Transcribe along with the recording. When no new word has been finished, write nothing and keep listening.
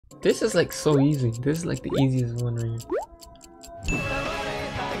This is like so easy. This is like the easiest one right here.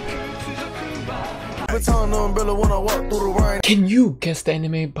 Can you guess the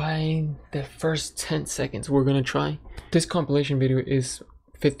anime by the first 10 seconds? We're gonna try. This compilation video is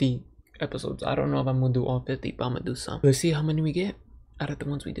 50 episodes. I don't know if I'm gonna do all 50, but I'm gonna do some. Let's see how many we get out of the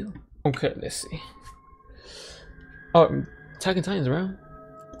ones we do. Okay, let's see. Oh, Attack on Titans, bro.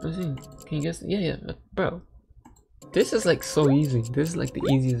 Let's see. Can you guess? Yeah, bro. This is like so easy. This is like the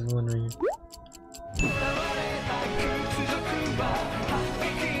easiest one right here.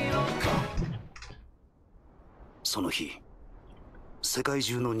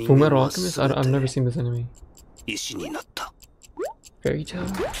 Fullmetal Alchemist? I've never seen this anime. Fairy Tail?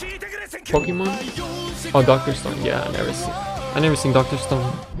 Pokemon? Oh, Dr. Stone. Yeah, I never seen Dr.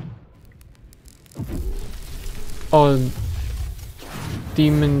 Stone. Oh,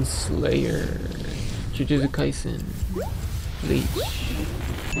 Demon Slayer, Jujutsu Kaisen, Bleach,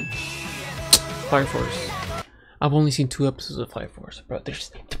 Fire Force. I've only seen 2 episodes of Fire Force, bro. They're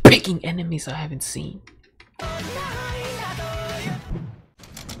picking enemies I haven't seen.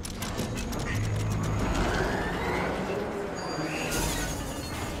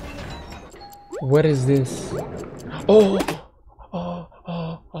 What is this? Oh,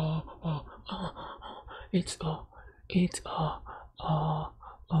 it's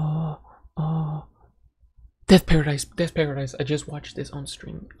Death Paradise. Death Paradise. I just watched this on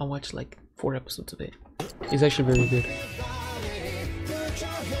stream. I watched like 4 episodes of it. It's actually very good.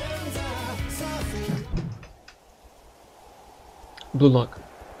 Blue Lock.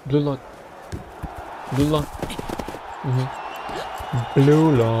 Blue Lock. Blue Lock.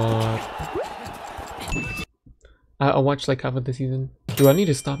 Blue Lock. I watched like half of the season. Do I need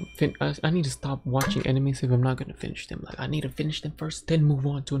to stop? I need to stop watching animes if I'm not gonna finish them. Like I need to finish them first, then move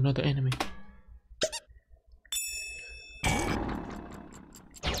on to another anime.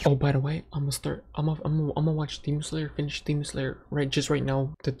 Oh, by the way, I'm gonna watch Demon Slayer. Finish Demon Slayer right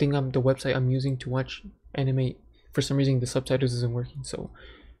now. The website I'm using to watch anime, for some reason the subtitles isn't working, so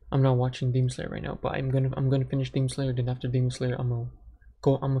I'm not watching Demon Slayer right now. But I'm gonna finish Demon Slayer. Then after Demon Slayer, I'm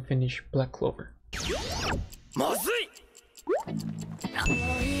gonna finish Black Clover.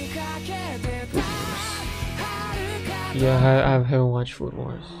 Yeah, I haven't watched Food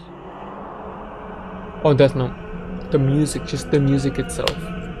Wars. Oh, Death Note. The music, just the music itself.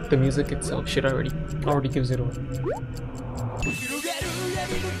 The music itself shit already gives it away.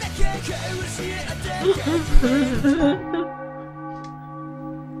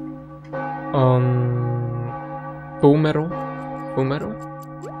 Fullmetal?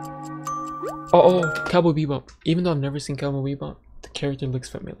 Oh, Cowboy Bebop. Even though I've never seen Cowboy Bebop, the character looks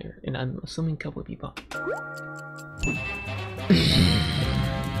familiar, and I'm assuming Cowboy Bebop.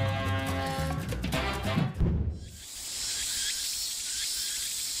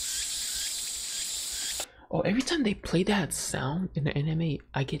 Oh, every time they play that sound in the anime,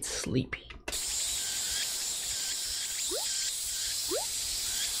 I get sleepy.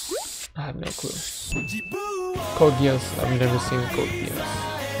 I have no clue. Code Geass. I've never seen Code Geass.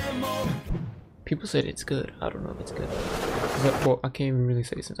 People said it's good. I don't know if it's good. Well, I can't even really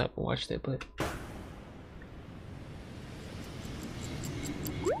say since I haven't watched it, but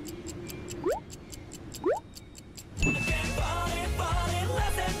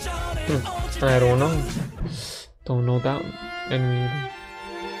I don't know. Don't know that anime either.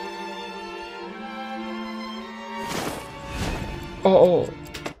 Oh.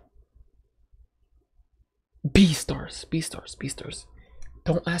 Beastars.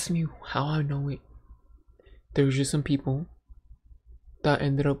 Don't ask me how I know it. There was just some people that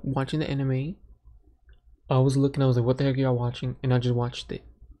ended up watching the anime. I was looking, I was like, what the heck are y'all watching? And I just watched it.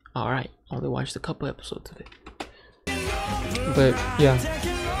 Alright, I only watched a couple episodes of it. But yeah,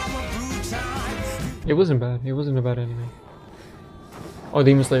 it wasn't bad. It wasn't a bad anime. Oh,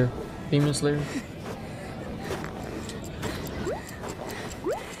 Demon Slayer. I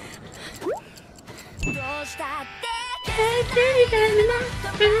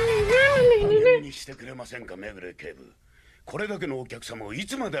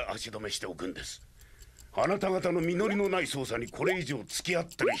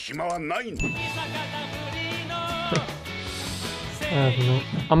don't know.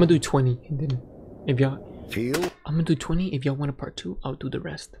 I'm gonna do 20 and then if y'all I'm gonna do 20. If y'all want a part 2, I'll do the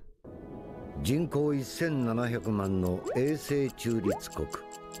rest. 人口1700万の衛星中立国。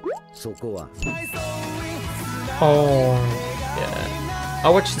そこは Oh, yeah. I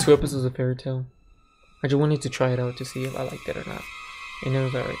watched 2 episodes of Fairy Tail. I just wanted to try it out to see if I liked it or not. And it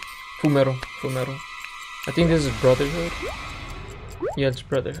was alright. Fullmetal. I think this is Brotherhood. Yeah, it's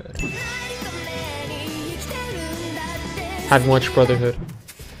Brotherhood. Haven't watched Brotherhood.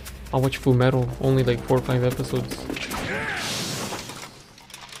 I watched Full Metal, only like 4 or 5 episodes.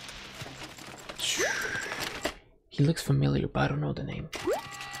 He looks familiar, but I don't know the name.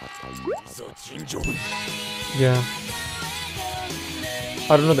 Yeah.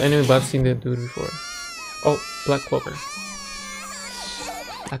 I don't know the anime, but I've seen that dude before. Oh, Black Clover.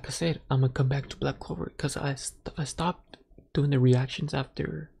 Like I said, I'm gonna come back to Black Clover because I stopped doing the reactions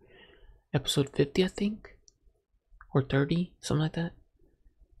after episode 50, I think, or 30, something like that.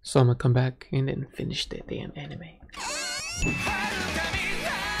 So I'm gonna come back and then finish the damn anime.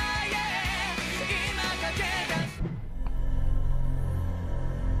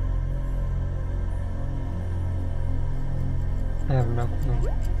 I have no clue.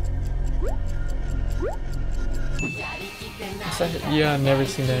 Yeah, I've never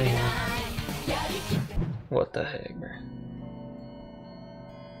seen that anymore. What the heck, bro?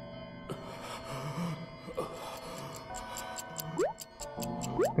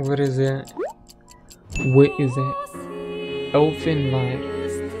 What is that? What is that? Elfin Light.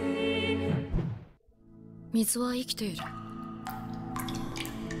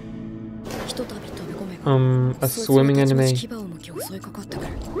 A swimming anime.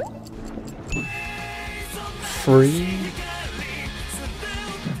 Free?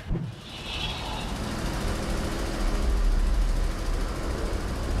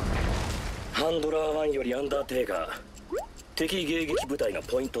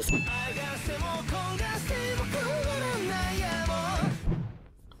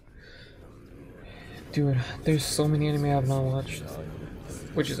 Dude, there's so many anime I've not watched,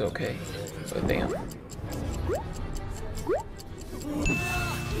 which is okay, but damn.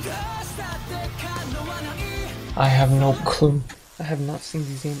 I have no clue. I have not seen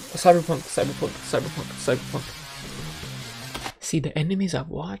these games. Cyberpunk. See, the enemies I've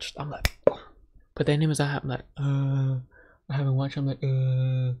watched, I'm like, but the enemies I have, I'm like, I haven't watched. I'm like,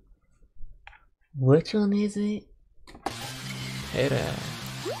 which one is it? Hey there.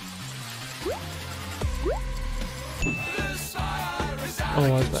 Oh,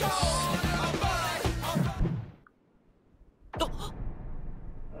 what's that?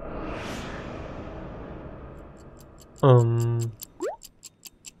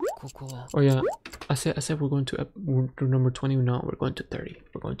 Oh yeah, I said we're going to number 20. No, we're going to 30.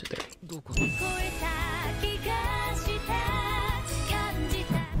 We're going to 30.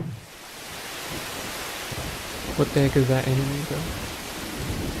 What the heck is that anime, bro?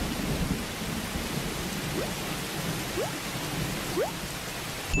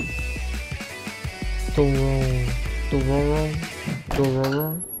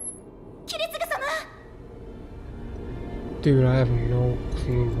 Dororo. Dude, I have no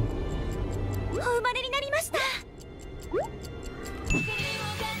clue.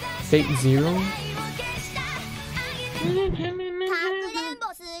 Fate Zero?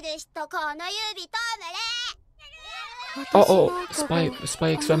 Oh, Spy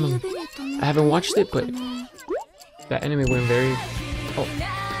X Family. I haven't watched it, but that anime went very... Oh.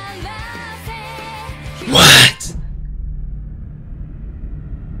 What?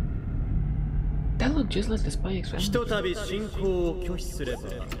 That looked just like the Spy X Family.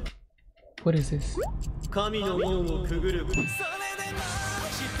 What is this?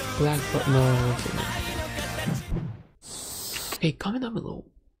 Black but no. Hey, comment down below.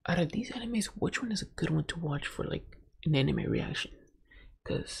 Out of these animes, which one is a good one to watch for like an anime reaction?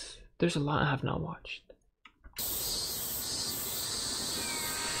 Because there's a lot I have not watched.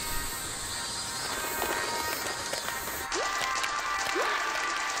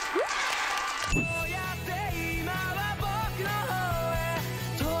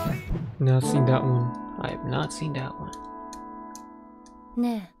 Not seen that one. I have not seen that one.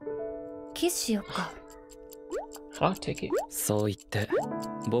 I'll take it.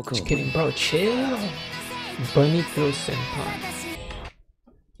 Just kidding, bro. Chill. Bunny Girl Senpai.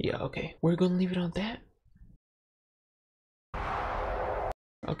 Yeah, okay. We're gonna leave it on that.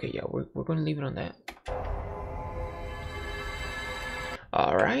 Okay, yeah, we're gonna leave it on that.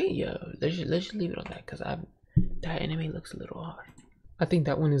 Alright, yeah. Let's just leave it on that, because that anime looks a little hard. I think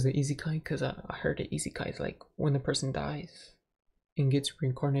that one is the isekai, because I heard that isekai is like when the person dies and gets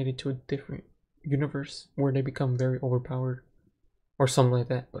reincarnated to a different universe where they become very overpowered or something like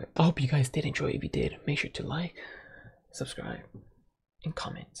that. But I hope you guys did enjoy. If you did, make sure to like, subscribe, and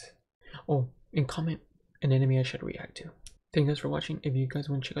comment. Oh, and comment an anime I should react to. Thank you guys for watching. If you guys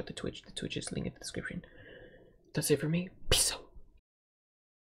want to check out the Twitch is linked in the description. That's it for me. Peace out.